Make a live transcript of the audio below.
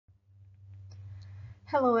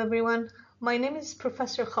Hello everyone, my name is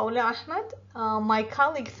Professor Ahmed. My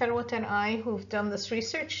colleague Tharwat and I, who've done this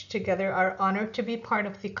research together, are honored to be part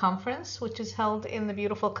of the conference, which is held in the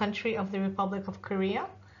beautiful country of the Republic of Korea.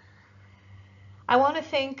 I want to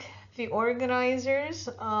thank the organizers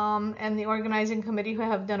and the organizing committee who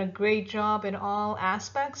have done a great job in all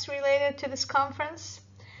aspects related to this conference.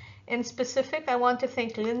 In specific, I want to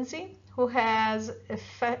thank Lindsay, who has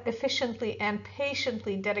efficiently and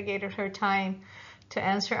patiently dedicated her time to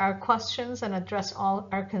answer our questions and address all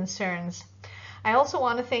our concerns. I also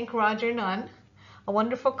want to thank Roger Nunn, a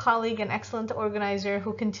wonderful colleague and excellent organizer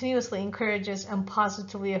who continuously encourages and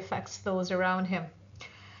positively affects those around him.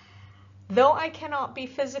 Though I cannot be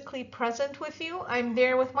physically present with you, I'm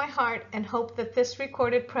there with my heart and hope that this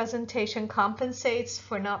recorded presentation compensates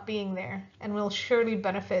for not being there and will surely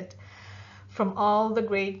benefit from all the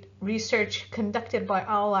great research conducted by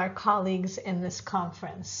all our colleagues in this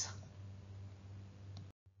conference.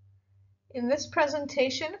 In this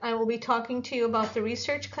presentation, I will be talking to you about the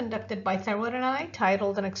research conducted by Tharwat and I,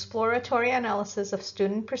 titled An Exploratory Analysis of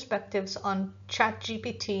Student Perspectives on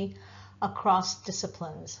ChatGPT Across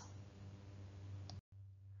Disciplines.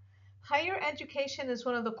 Higher education is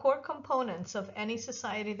one of the core components of any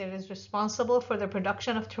society that is responsible for the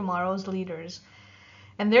production of tomorrow's leaders,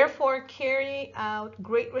 and therefore carry out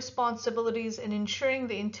great responsibilities in ensuring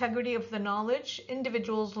the integrity of the knowledge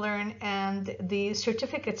individuals learn and the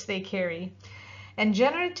certificates they carry. And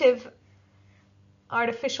generative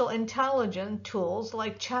artificial intelligence tools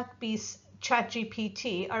like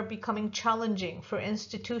ChatGPT are becoming challenging for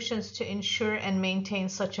institutions to ensure and maintain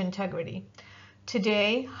such integrity.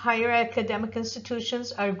 Today, higher academic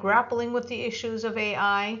institutions are grappling with the issues of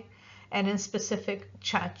AI and in specific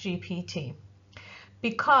ChatGPT.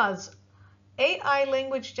 Because AI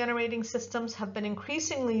language generating systems have been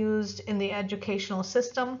increasingly used in the educational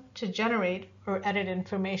system to generate or edit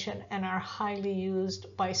information and are highly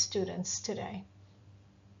used by students today.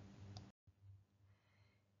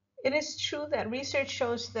 It is true that research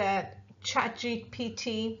shows that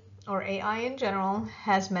ChatGPT, or AI in general,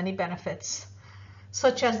 has many benefits,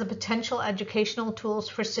 such as the potential educational tools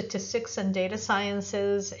for statistics and data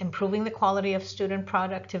sciences, improving the quality of student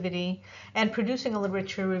productivity, and producing a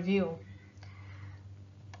literature review.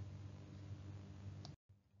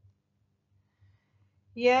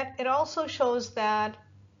 Yet it also shows that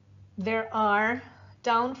there are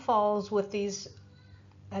downfalls with these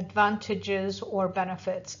advantages or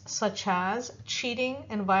benefits, such as cheating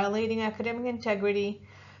and violating academic integrity,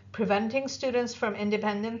 preventing students from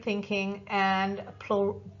independent thinking, and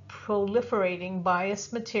proliferating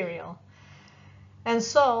biased material. And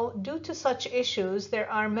so, due to such issues,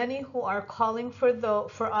 there are many who are calling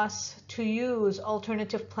for us to use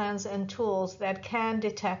alternative plans and tools that can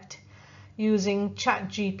detect using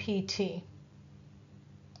ChatGPT.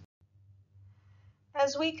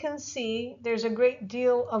 As we can see, there's a great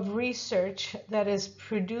deal of research that is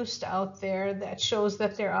produced out there that shows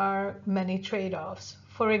that there are many trade-offs.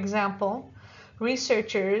 For example,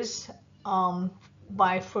 researchers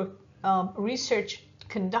research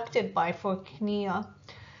conducted by Forknia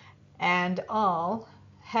and al.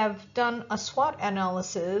 Have done a SWOT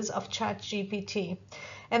analysis of ChatGPT,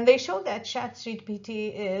 and they show that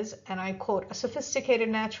ChatGPT is, and I quote, a sophisticated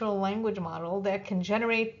natural language model that can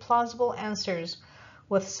generate plausible answers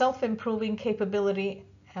with self-improving capability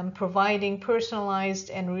and providing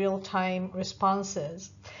personalized and real-time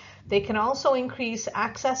responses. They can also increase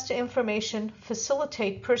access to information,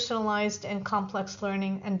 facilitate personalized and complex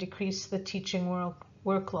learning, and decrease the teaching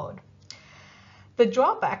workload. The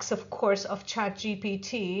drawbacks, of course, of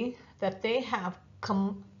ChatGPT that they have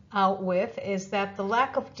come out with is that the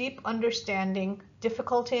lack of deep understanding,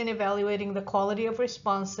 difficulty in evaluating the quality of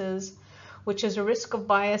responses, which is a risk of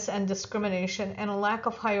bias and discrimination, and a lack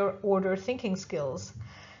of higher order thinking skills,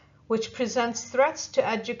 which presents threats to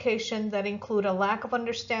education that include a lack of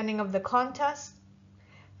understanding of the context,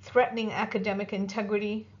 threatening academic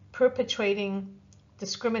integrity, perpetrating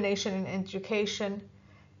discrimination in education,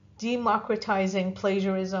 democratizing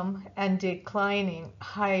plagiarism, and declining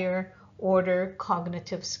higher order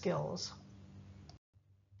cognitive skills.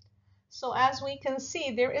 So as we can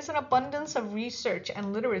see, there is an abundance of research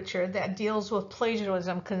and literature that deals with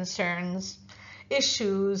plagiarism concerns,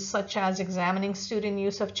 issues such as examining student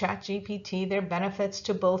use of ChatGPT, their benefits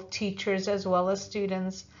to both teachers as well as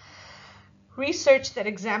students, research that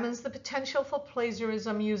examines the potential for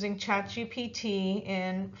plagiarism using ChatGPT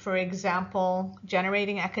in, for example,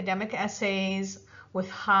 generating academic essays with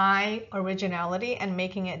high originality and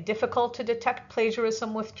making it difficult to detect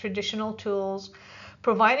plagiarism with traditional tools,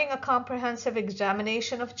 providing a comprehensive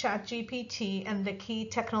examination of ChatGPT and the key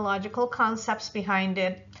technological concepts behind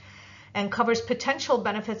it, and covers potential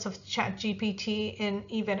benefits of ChatGPT in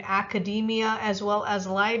even academia as well as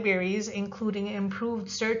libraries, including improved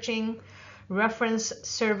searching, reference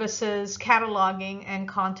services, cataloging, and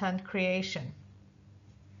content creation.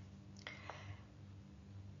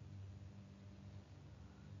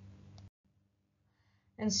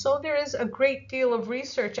 And so there is a great deal of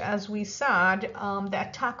research, as we said,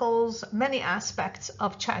 that tackles many aspects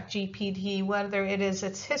of ChatGPT, whether it is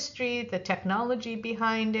its history, the technology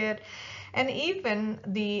behind it, and even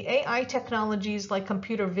the AI technologies like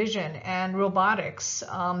computer vision and robotics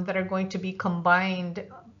that are going to be combined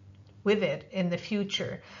with it in the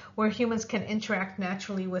future, where humans can interact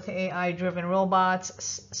naturally with AI-driven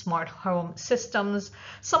robots, smart home systems,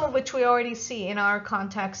 some of which we already see in our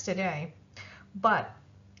context today. But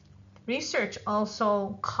research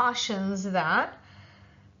also cautions that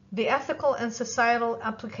the ethical and societal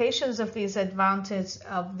applications of these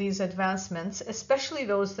advancements, especially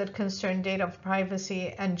those that concern data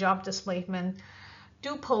privacy and job displacement,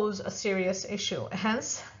 do pose a serious issue.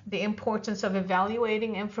 Hence, the importance of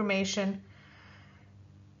evaluating information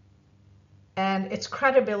and its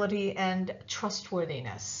credibility and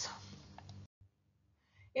trustworthiness.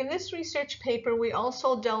 In this research paper, we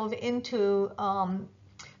also delve into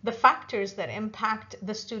the factors that impact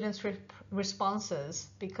the students' responses,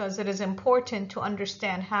 because it is important to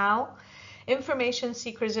understand how information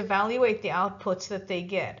seekers evaluate the outputs that they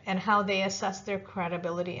get and how they assess their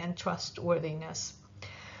credibility and trustworthiness.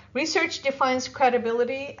 Research defines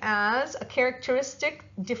credibility as a characteristic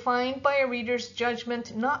defined by a reader's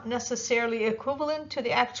judgment, not necessarily equivalent to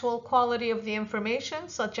the actual quality of the information,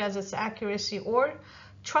 such as its accuracy or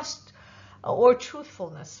trust or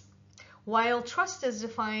truthfulness. While trust is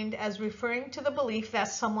defined as referring to the belief that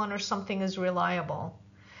someone or something is reliable,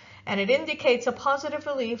 and it indicates a positive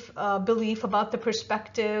belief about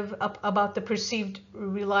the about the perceived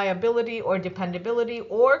reliability or dependability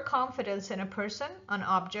or confidence in a person, an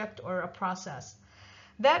object, or a process.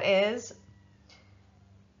 That is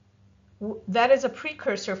a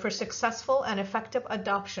precursor for successful and effective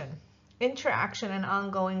adoption, interaction, and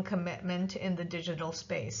ongoing commitment in the digital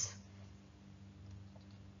space.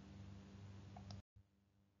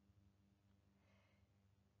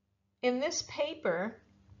 In this paper,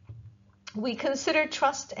 we consider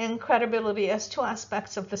trust and credibility as two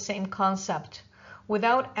aspects of the same concept,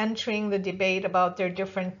 without entering the debate about their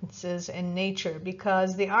differences in nature,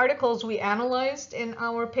 because the articles we analyzed in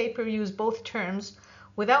our paper use both terms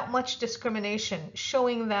without much discrimination,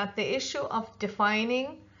 showing that the issue of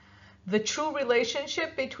defining the true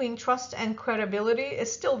relationship between trust and credibility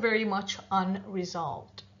is still very much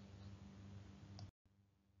unresolved.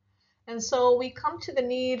 And so we come to the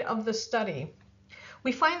need of the study.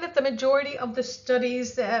 We find that the majority of the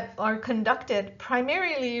studies that are conducted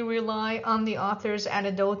primarily rely on the author's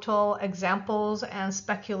anecdotal examples and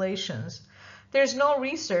speculations. There's no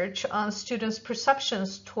research on students'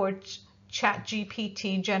 perceptions towards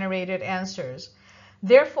ChatGPT generated answers.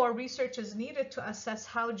 Therefore, research is needed to assess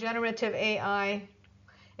how generative AI,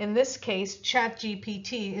 in this case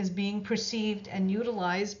ChatGPT, is being perceived and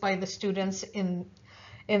utilized by the students in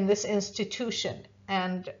this institution,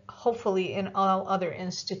 and hopefully in all other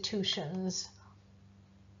institutions.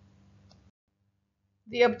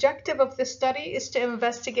 The objective of this study is to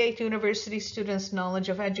investigate university students' knowledge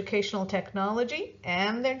of educational technology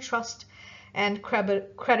and their trust and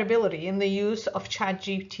credibility in the use of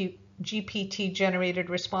ChatGPT generated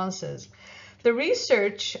responses. The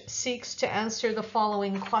research seeks to answer the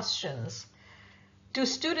following questions. Do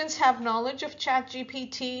students have knowledge of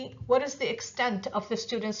ChatGPT? What is the extent of the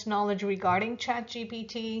students' knowledge regarding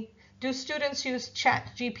ChatGPT? Do students use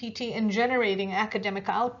ChatGPT in generating academic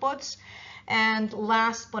outputs? And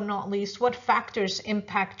last but not least, what factors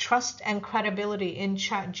impact trust and credibility in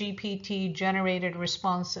ChatGPT generated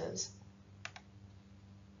responses?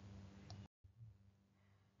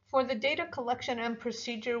 For the data collection and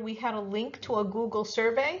procedure, we had a link to a Google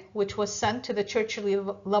survey, which was sent to the tertiary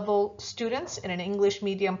level students in an English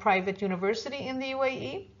medium private university in the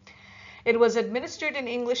UAE. It was administered in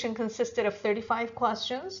English and consisted of 35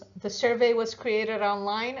 questions. The survey was created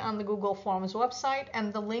online on the Google Forms website,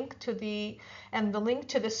 and the link to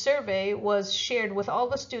the survey was shared with all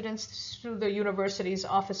the students through the university's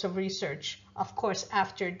Office of Research, of course,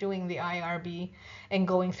 after doing the IRB and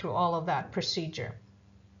going through all of that procedure.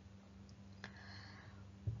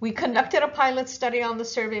 We conducted a pilot study on the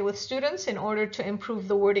survey with students in order to improve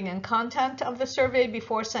the wording and content of the survey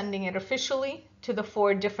before sending it officially to the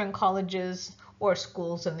 4 different colleges or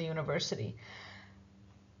schools in the university.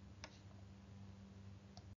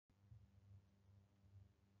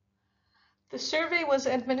 The survey was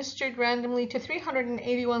administered randomly to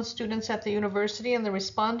 381 students at the university, and the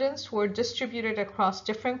respondents were distributed across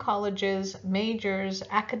different colleges, majors,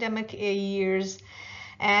 academic years,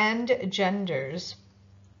 and genders.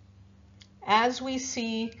 As we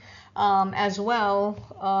see as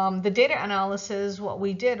well, the data analysis, what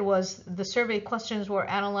we did was the survey questions were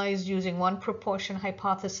analyzed using one proportion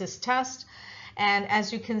hypothesis test. And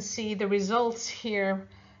as you can see, the results here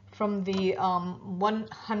from the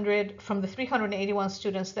 381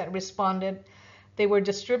 students that responded, they were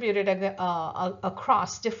distributed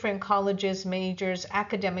across different colleges, majors,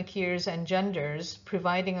 academic years, and genders,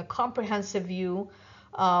 providing a comprehensive view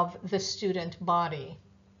of the student body.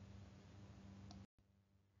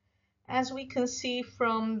 As we can see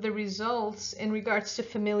from the results in regards to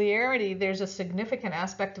familiarity, there's a significant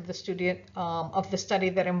aspect of the study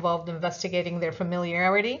that involved investigating their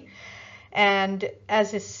familiarity. And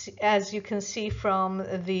as you can see from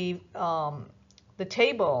the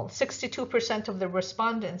table, 62% of the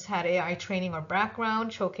respondents had AI training or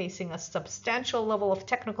background, showcasing a substantial level of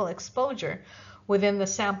technical exposure within the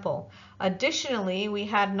sample. Additionally, we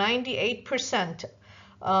had 98%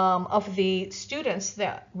 of the students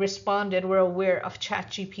that responded were aware of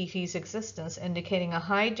ChatGPT's existence, indicating a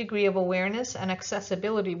high degree of awareness and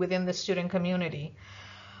accessibility within the student community.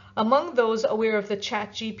 Among those aware of the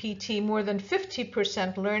ChatGPT, more than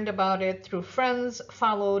 50% learned about it through friends,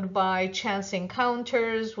 followed by chance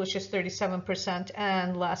encounters, which is 37%,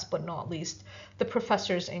 and last but not least, the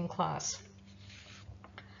professors in class.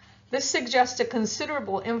 This suggests a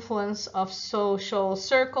considerable influence of social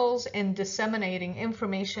circles in disseminating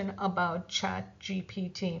information about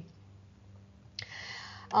ChatGPT.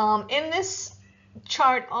 In this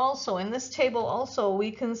chart also, in this table also,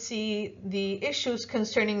 we can see the issues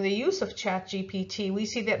concerning the use of ChatGPT. We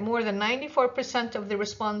see that more than 94% of the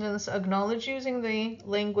respondents acknowledge using the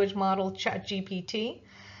language model ChatGPT.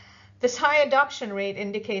 This high adoption rate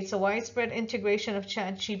indicates a widespread integration of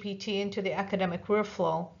ChatGPT into the academic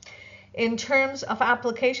workflow. In terms of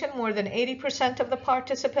application, more than 80% of the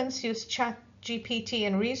participants use ChatGPT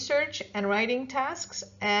in research and writing tasks,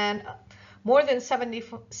 and more than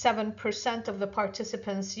 77% of the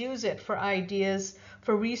participants use it for ideas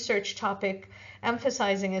for research topic,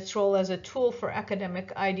 emphasizing its role as a tool for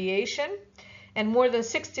academic ideation. And more than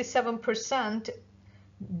 67%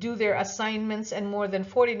 do their assignments, and more than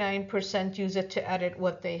 49% use it to edit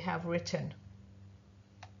what they have written.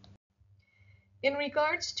 In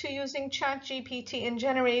regards to using ChatGPT in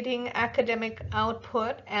generating academic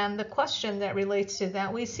output and the question that relates to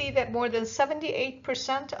that, we see that more than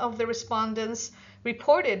 78% of the respondents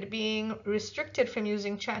reported being restricted from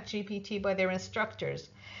using ChatGPT by their instructors.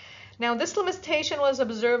 Now, this limitation was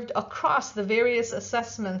observed across the various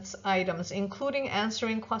assessments items, including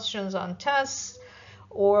answering questions on tests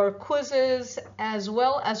or quizzes, as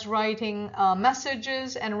well as writing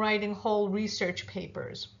messages and writing whole research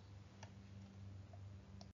papers.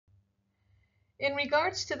 In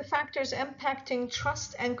regards to the factors impacting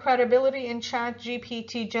trust and credibility in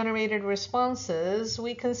ChatGPT generated responses,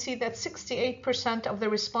 we can see that 68% of the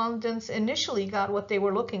respondents initially got what they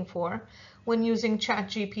were looking for when using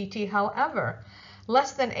ChatGPT. However,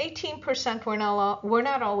 less than 18% were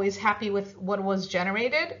not always happy with what was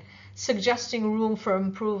generated, suggesting room for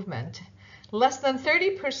improvement. Less than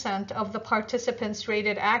 30% of the participants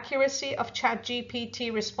rated accuracy of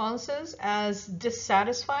ChatGPT responses as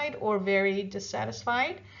dissatisfied or very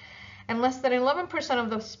dissatisfied, and less than 11% of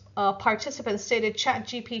the participants stated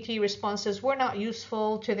ChatGPT responses were not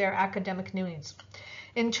useful to their academic needs.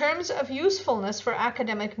 In terms of usefulness for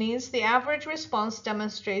academic needs, the average response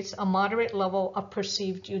demonstrates a moderate level of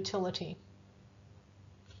perceived utility.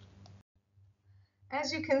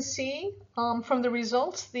 As you can see from the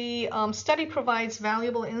results, the study provides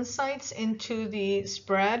valuable insights into the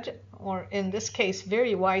spread, or in this case,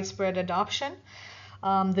 very widespread adoption,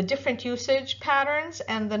 the different usage patterns,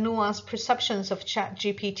 and the nuanced perceptions of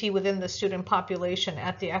ChatGPT within the student population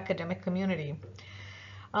at the academic community.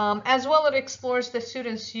 As well, it explores the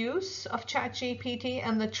students' use of ChatGPT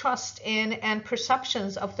and the trust in and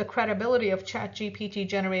perceptions of the credibility of ChatGPT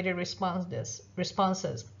generated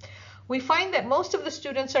responses. We find that most of the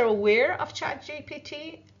students are aware of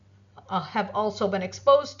ChatGPT, have also been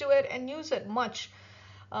exposed to it, and use it much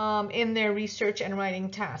in their research and writing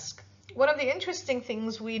tasks. One of the interesting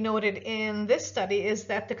things we noted in this study is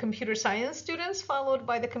that the computer science students, followed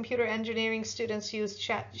by the computer engineering students, used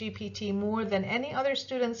ChatGPT more than any other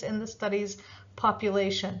students in the study's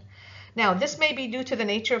population. Now, this may be due to the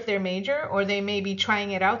nature of their major, or they may be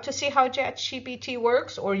trying it out to see how ChatGPT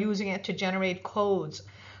works, or using it to generate codes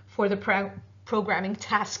for the programming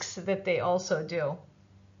tasks that they also do.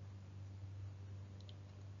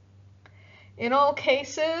 In all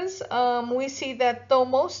cases, we see that though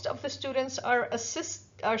most of the students are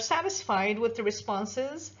satisfied with the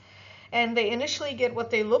responses, and they initially get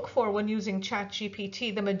what they look for when using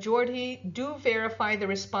ChatGPT, the majority do verify the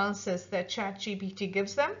responses that ChatGPT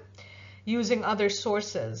gives them using other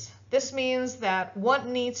sources. This means that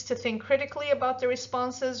one needs to think critically about the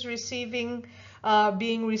responses being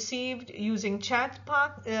received using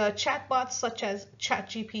chatbots such as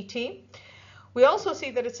ChatGPT. We also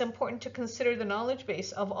see that it's important to consider the knowledge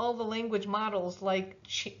base of all the language models like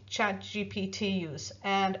ChatGPT use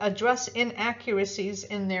and address inaccuracies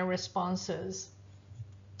in their responses,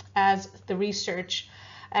 as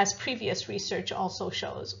previous research also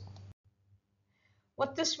shows.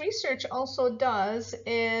 What this research also does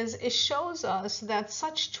is it shows us that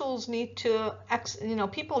such tools need to,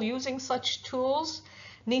 people using such tools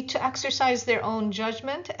need to exercise their own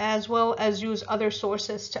judgment as well as use other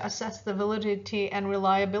sources to assess the validity and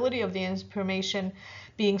reliability of the information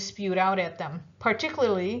being spewed out at them,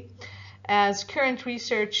 particularly as current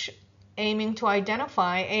research aiming to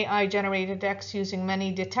identify AI-generated text using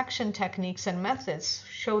many detection techniques and methods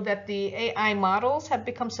show that the AI models have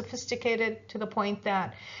become sophisticated to the point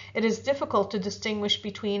that it is difficult to distinguish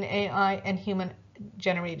between AI and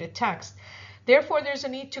human-generated text. Therefore, there's a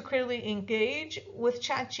need to clearly engage with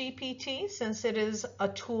ChatGPT since it is a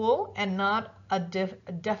tool and not a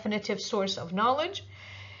definitive source of knowledge.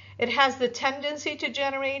 It has the tendency to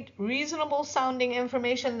generate reasonable sounding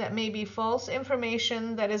information that may be false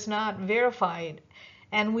information that is not verified.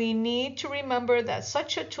 And we need to remember that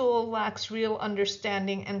such a tool lacks real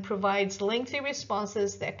understanding and provides lengthy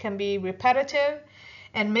responses that can be repetitive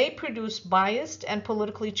and may produce biased and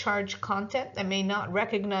politically charged content that may not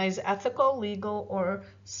recognize ethical, legal, or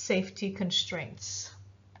safety constraints.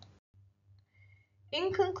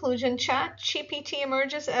 In conclusion, ChatGPT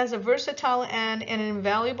emerges as a versatile and an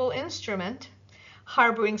invaluable instrument,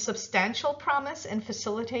 harboring substantial promise in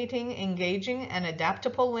facilitating, engaging, and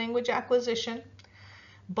adaptable language acquisition.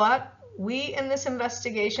 But we in this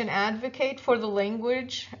investigation advocate for the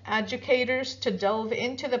language educators to delve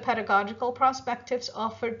into the pedagogical perspectives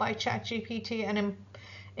offered by ChatGPT and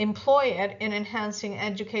employ it in enhancing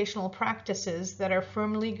educational practices that are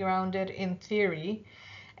firmly grounded in theory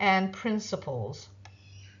and principles.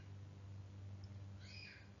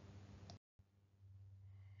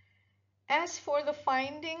 As for the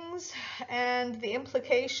findings and the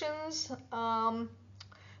implications,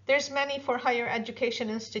 there's many for higher education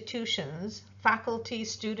institutions, faculty,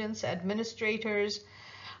 students, administrators,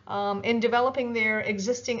 in developing their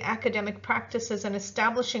existing academic practices and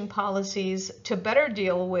establishing policies to better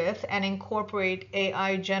deal with and incorporate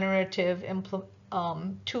AI generative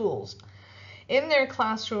tools in their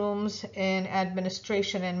classrooms, in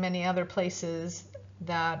administration, and many other places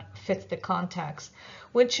that fit the context,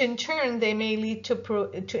 which in turn they may lead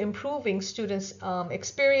to improving students'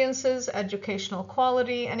 experiences, educational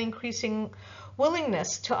quality, and increasing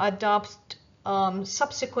willingness to adopt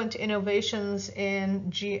subsequent innovations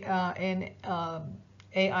in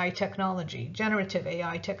AI technology, generative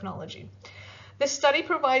AI technology. This study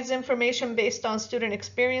provides information based on student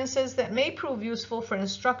experiences that may prove useful for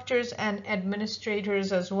instructors and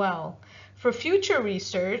administrators as well. For future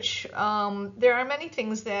research, there are many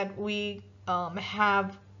things that we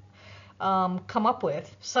have come up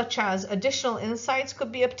with, such as additional insights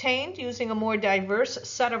could be obtained using a more diverse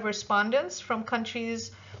set of respondents from countries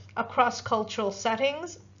across cultural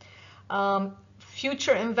settings.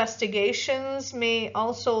 Future investigations may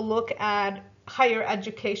also look at higher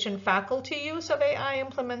education faculty use of AI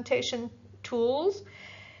implementation tools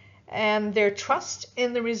and their trust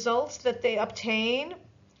in the results that they obtain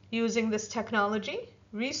using this technology.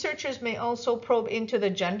 Researchers may also probe into the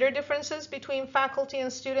gender differences between faculty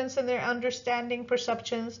and students in their understanding,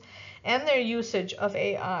 perceptions, and their usage of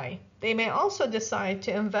AI. They may also decide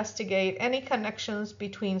to investigate any connections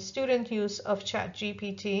between student use of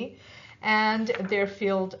ChatGPT and their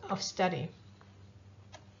field of study.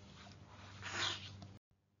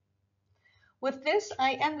 With this,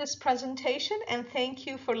 I end this presentation and thank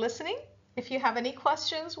you for listening. If you have any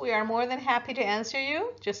questions, we are more than happy to answer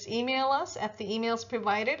you. Just email us at the emails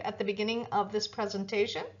provided at the beginning of this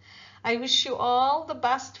presentation. I wish you all the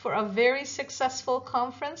best for a very successful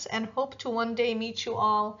conference and hope to one day meet you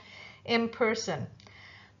all in person.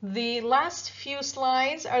 The last few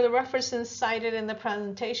slides are the references cited in the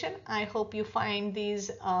presentation. I hope you find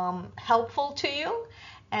these helpful to you,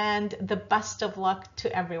 and the best of luck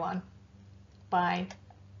to everyone. Bye.